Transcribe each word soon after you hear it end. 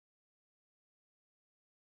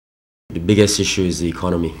The biggest issue is the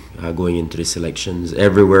economy going into these elections.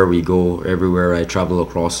 Everywhere we go, everywhere I travel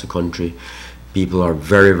across the country, people are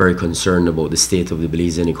very, very concerned about the state of the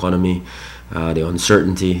Belizean economy, the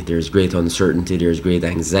uncertainty. There's great uncertainty, there's great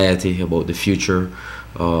anxiety about the future.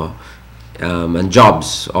 And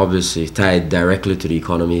jobs, obviously, tied directly to the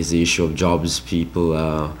economy is the issue of jobs. People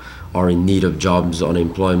are in need of jobs.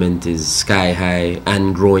 Unemployment is sky high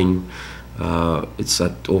and growing. It's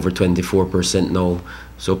at over 24% now.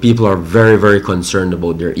 So people are very, very concerned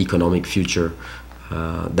about their economic future.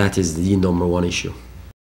 That is the #1 issue.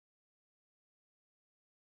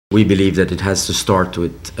 We believe that it has to start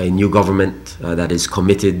with a new government that is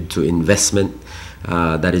committed to investment,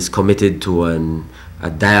 that is committed to a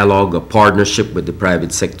dialogue, a partnership with the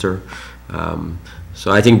private sector.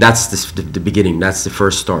 So I think that's the beginning, that's the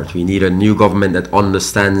first start. We need a new government that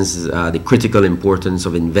understands the critical importance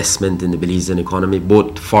of investment in the Belizean economy,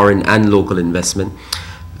 both foreign and local investment,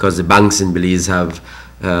 because the banks in Belize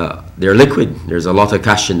they're liquid. There's a lot of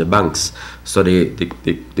cash in the banks. So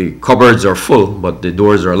the cupboards are full, but the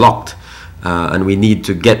doors are locked. And we need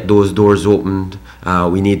to get those doors opened.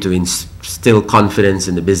 We need to instill confidence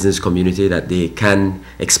in the business community that they can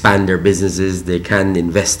expand their businesses, they can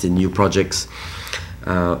invest in new projects.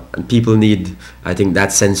 And people need, I think,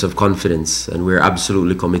 that sense of confidence, and we're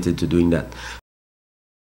absolutely committed to doing that.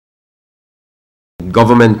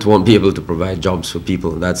 Government won't be able to provide jobs for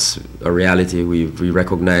people. That's a reality. We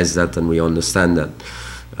recognize that and we understand that.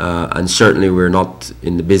 And certainly we're not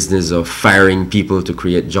in the business of firing people to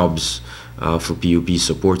create jobs for PUP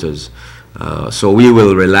supporters. So we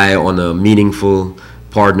will rely on a meaningful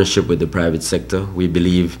partnership with the private sector. We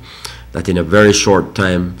believe that in a very short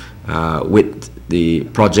time, with the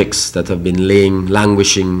projects that have been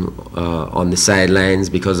languishing on the sidelines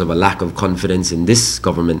because of a lack of confidence in this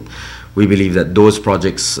government, we believe that those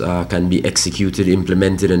projects can be executed,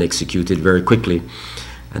 implemented and executed very quickly.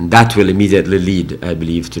 And that will immediately lead, I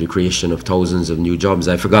believe, to the creation of thousands of new jobs.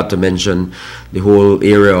 I forgot to mention the whole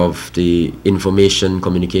area of the information,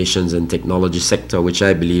 communications and technology sector, which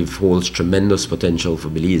I believe holds tremendous potential for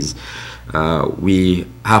Belize. We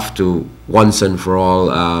have to, once and for all,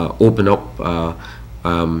 open up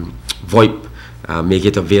VoIP, make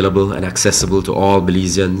it available and accessible to all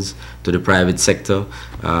Belizeans, to the private sector.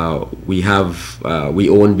 We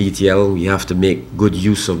own BTL. We have to make good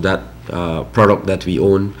use of that product that we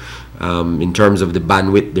own. In terms of the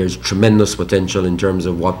bandwidth, there's tremendous potential in terms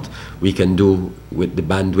of what we can do with the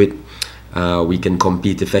bandwidth. We can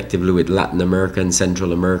compete effectively with Latin America and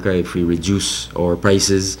Central America if we reduce our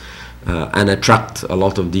prices and attract a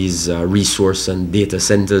lot of these resource and data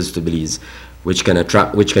centers to Belize, which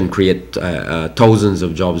can create thousands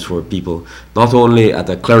of jobs for people, not only at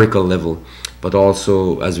a clerical level, but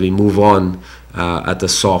also as we move on at the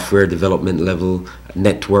software development level,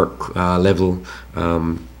 network level.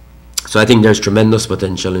 So I think there's tremendous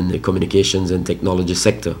potential in the communications and technology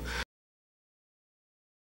sector.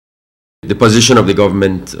 The position of the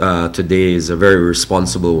government today is a very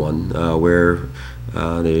responsible one, where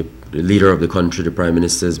the leader of the country, the Prime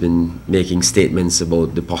Minister, has been making statements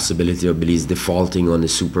about the possibility of Belize defaulting on the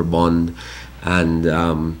super bond, and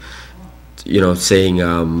saying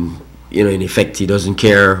in effect he doesn't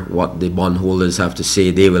care what the bondholders have to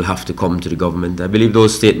say, they will have to come to the government. I believe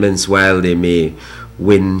those statements, while they may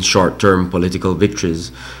win short-term political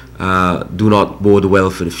victories, do not bode well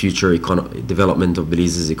for the future development of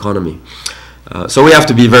Belize's economy. So we have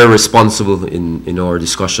to be very responsible in our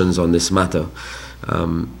discussions on this matter.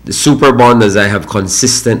 The super bond, as I have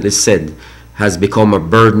consistently said, has become a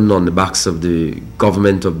burden on the backs of the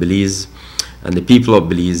government of Belize and the people of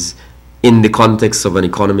Belize in the context of an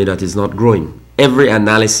economy that is not growing. Every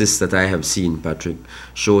analysis that I have seen, Patrick,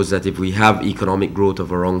 shows that if we have economic growth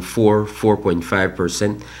of around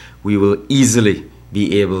 4.5%, we will easily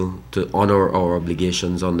be able to honor our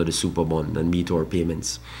obligations under the super bond and meet our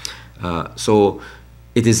payments. So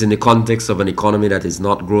it is in the context of an economy that is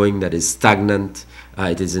not growing, that is stagnant.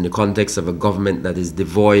 It is in the context of a government that is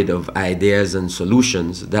devoid of ideas and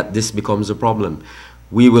solutions that this becomes a problem.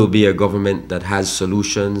 We will be a government that has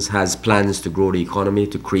solutions, has plans to grow the economy,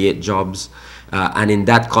 to create jobs. And in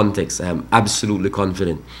that context, I am absolutely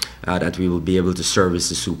confident that we will be able to service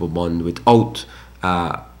the super bond without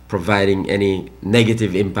providing any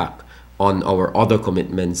negative impact on our other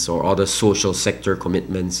commitments or other social sector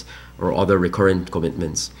commitments or other recurrent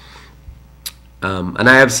commitments. And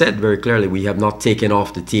I have said very clearly, we have not taken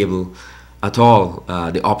off the table at all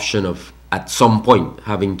the option of, at some point,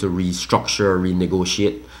 having to restructure or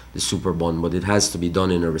renegotiate the super bond, but it has to be done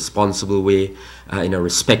in a responsible way, in a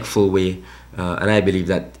respectful way. And I believe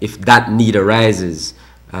that if that need arises,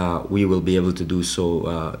 we will be able to do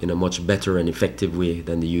so in a much better and effective way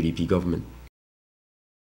than the UDP government.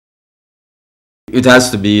 It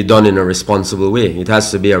has to be done in a responsible way. It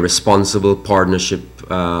has to be a responsible partnership,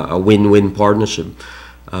 a win-win partnership.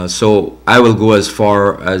 So I will go as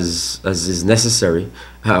far as is necessary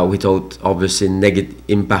without obviously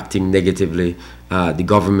impacting negatively the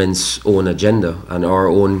government's own agenda and our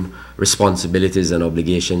own responsibilities and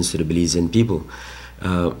obligations to the Belizean people.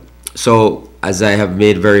 So as I have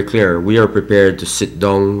made very clear, we are prepared to sit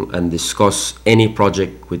down and discuss any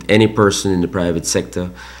project with any person in the private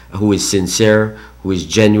sector who is sincere, who is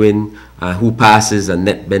genuine, who passes a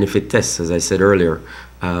net benefit test, as I said earlier.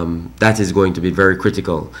 That is going to be very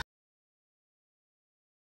critical.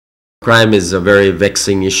 Crime is a very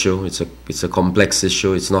vexing issue. It's a complex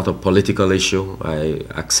issue. It's not a political issue. I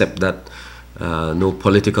accept that. No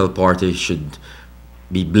political party should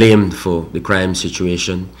be blamed for the crime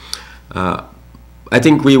situation. I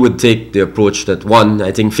think we would take the approach that, one,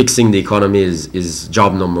 I think fixing the economy is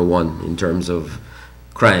job number one in terms of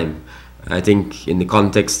crime. I think in the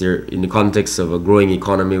context of a growing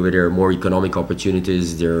economy where there are more economic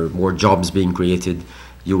opportunities, there are more jobs being created,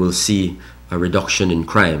 you will see a reduction in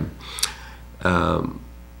crime.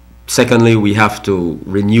 Secondly, we have to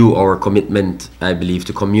renew our commitment, I believe,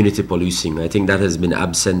 to community policing. I think that has been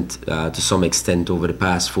absent to some extent over the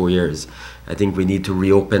past 4 years. I think we need to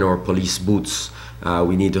reopen our police boots.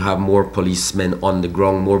 We need to have more policemen on the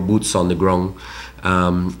ground, more boots on the ground.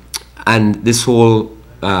 And this whole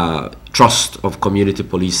trust of community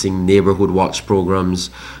policing, neighborhood watch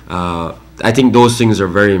programs, I think those things are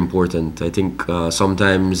very important. I think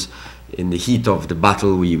sometimes in the heat of the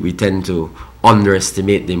battle, we tend to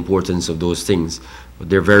underestimate the importance of those things,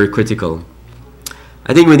 but they're very critical.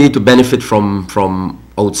 I think we need to benefit from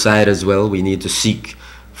outside as well. We need to seek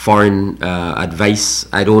foreign advice.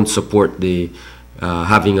 I don't support the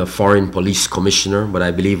having a foreign police commissioner, but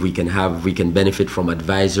I believe we can benefit from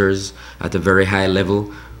advisors at a very high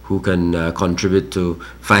level who can contribute to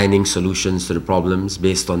finding solutions to the problems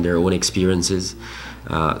based on their own experiences.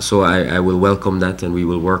 So I will welcome that, and we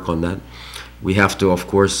will work on that. We have to, of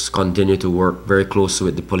course, continue to work very closely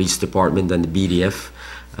with the police department and the BDF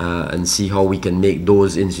and see how we can make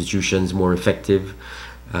those institutions more effective,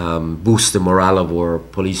 boost the morale of our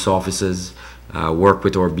police officers, work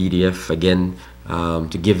with our BDF again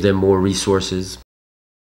to give them more resources.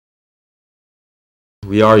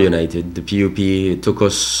 We are united. The PUP, it took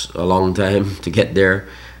us a long time to get there.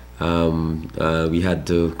 We had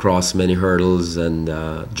to cross many hurdles and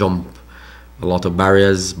jump a lot of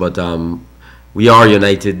barriers, but we are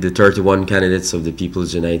united. The 31 candidates of the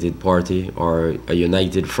People's United Party are a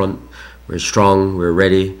united front. We're strong, we're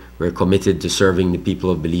ready, we're committed to serving the people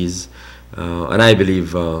of Belize. And I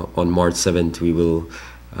believe on March 7th we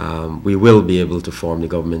will be able to form the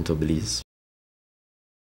government of Belize.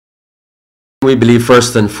 We believe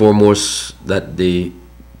first and foremost that the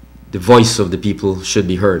voice of the people should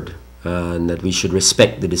be heard, and that we should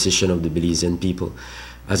respect the decision of the Belizean people.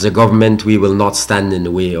 As a government, we will not stand in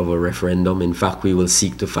the way of a referendum. In fact, we will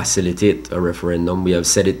seek to facilitate a referendum. We have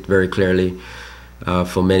said it very clearly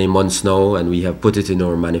for many months now, and we have put it in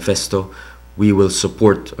our manifesto. We will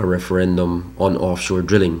support a referendum on offshore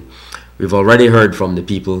drilling. We've already heard from the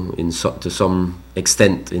people to some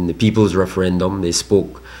extent in the people's referendum. They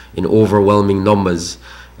spoke in overwhelming numbers.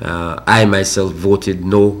 I myself voted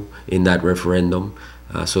no in that referendum,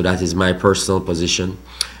 so that is my personal position.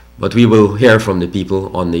 But we will hear from the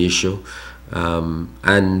people on the issue. Then,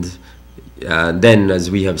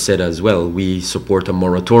 as we have said as well, we support a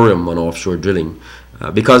moratorium on offshore drilling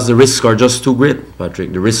because the risks are just too great,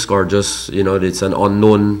 Patrick. The risks are just, it's an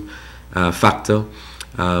unknown factor.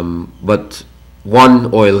 But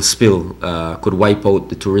one oil spill could wipe out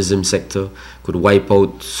the tourism sector, could wipe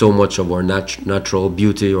out so much of our natural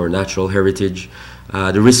beauty or natural heritage.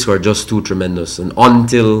 The risks are just too tremendous. And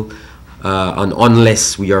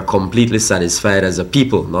unless we are completely satisfied as a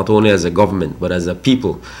people, not only as a government, but as a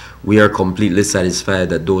people, we are completely satisfied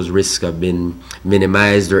that those risks have been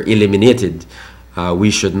minimized or eliminated,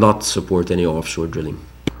 we should not support any offshore drilling.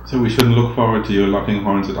 So we shouldn't look forward to you locking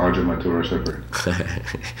horns with Audrey Matura Shepherd?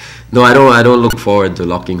 No, I don't look forward to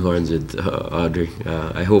locking horns with Audrey.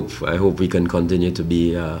 I hope we can continue to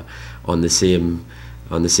be on the same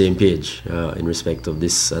page in respect of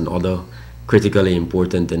this and other critically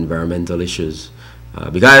important environmental issues,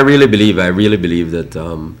 because I really believe that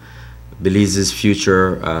Belize's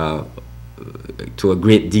future, to a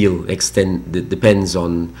great deal extent, depends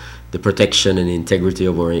on the protection and integrity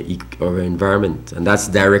of our environment, and that's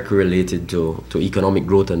directly related to economic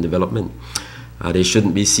growth and development. They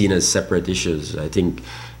shouldn't be seen as separate issues. I think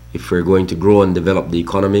if we're going to grow and develop the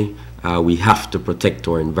economy, we have to protect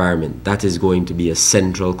our environment. That is going to be a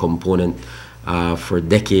central component for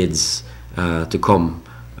decades to come,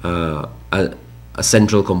 a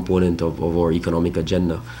central component of our economic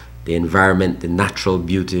agenda. The environment, the natural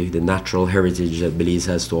beauty, the natural heritage that Belize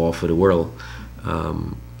has to offer the world.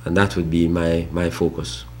 And that would be my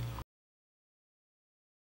focus.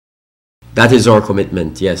 That is our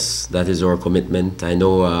commitment, yes, that is our commitment. I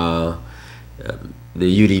know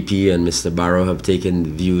the UDP and Mr. Barrow have taken the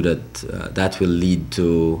view that that will lead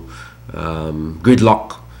to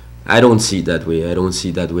gridlock. I don't see it that way. I don't see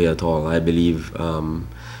it that way at all. I believe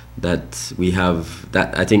that we have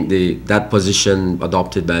that. I think that position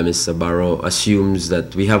adopted by Mr. Barrow assumes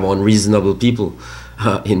that we have unreasonable people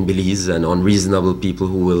in Belize and unreasonable people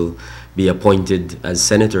who will be appointed as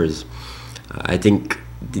senators. I think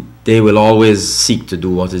they will always seek to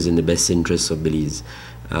do what is in the best interests of Belize.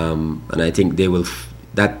 And I think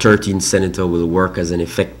that 13th senator will work as an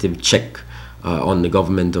effective check on the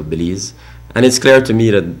government of Belize. And it's clear to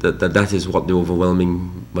me that is what the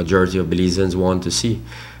overwhelming majority of Belizeans want to see.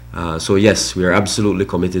 So yes, we are absolutely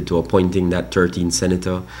committed to appointing that 13th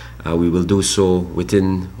senator. We will do so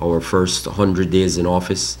within our first 100 days in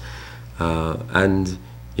office. And,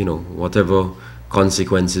 you know, whatever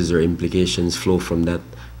consequences or implications flow from that,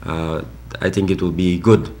 I think it will be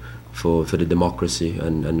good for the democracy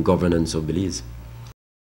and governance of Belize.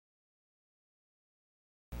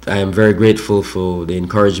 I am very grateful for the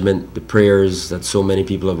encouragement, the prayers that so many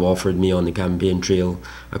people have offered me on the campaign trail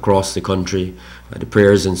across the country, the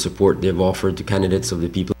prayers and support they've offered to candidates of the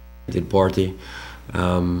People's United Party.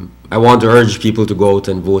 I want to urge people to go out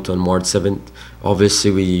and vote on March 7th. Obviously,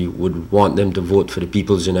 we would want them to vote for the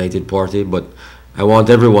People's United Party, but I want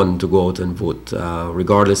everyone to go out and vote,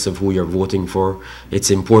 regardless of who you're voting for.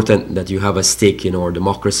 It's important that you have a stake in our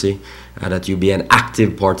democracy, that you be an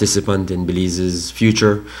active participant in Belize's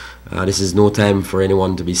future. This is no time for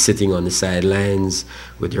anyone to be sitting on the sidelines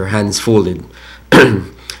with your hands folded.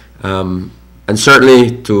 And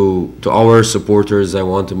certainly to our supporters, I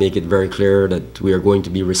want to make it very clear that we are going to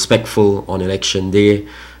be respectful on election day.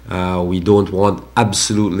 We don't want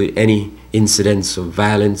absolutely any incidents of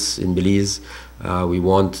violence in Belize. We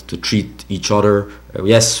want to treat each other.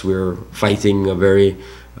 Yes, we're fighting a very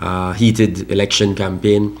heated election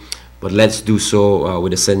campaign, but let's do so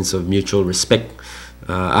with a sense of mutual respect.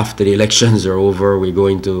 After the elections are over, we're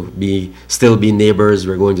going to still be neighbors.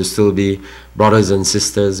 We're going to still be brothers and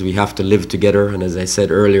sisters. We have to live together. And as I said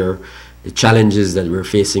earlier, the challenges that we're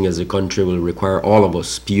facing as a country will require all of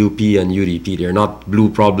us, PUP and UDP. They're not blue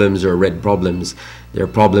problems or red problems. They're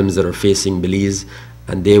problems that are facing Belize,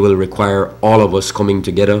 and they will require all of us coming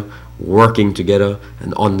together, working together,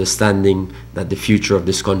 and understanding that the future of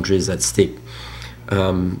this country is at stake.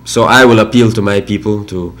 So I will appeal to my people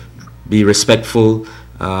to be respectful,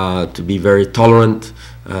 to be very tolerant,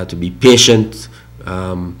 to be patient,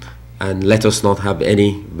 and let us not have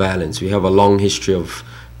any violence. We have a long history of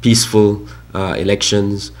peaceful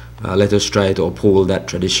elections. Let us try to uphold that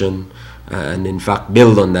tradition and in fact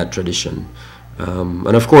build on that tradition.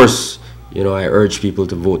 And of course, you know, I urge people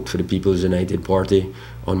to vote for the People's United Party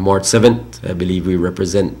on March 7th. I believe we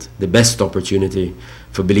represent the best opportunity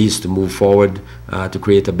for Belize to move forward, to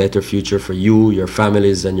create a better future for you, your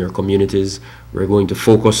families, and your communities. We're going to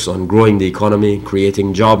focus on growing the economy,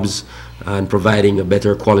 creating jobs, and providing a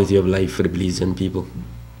better quality of life for the Belizean people.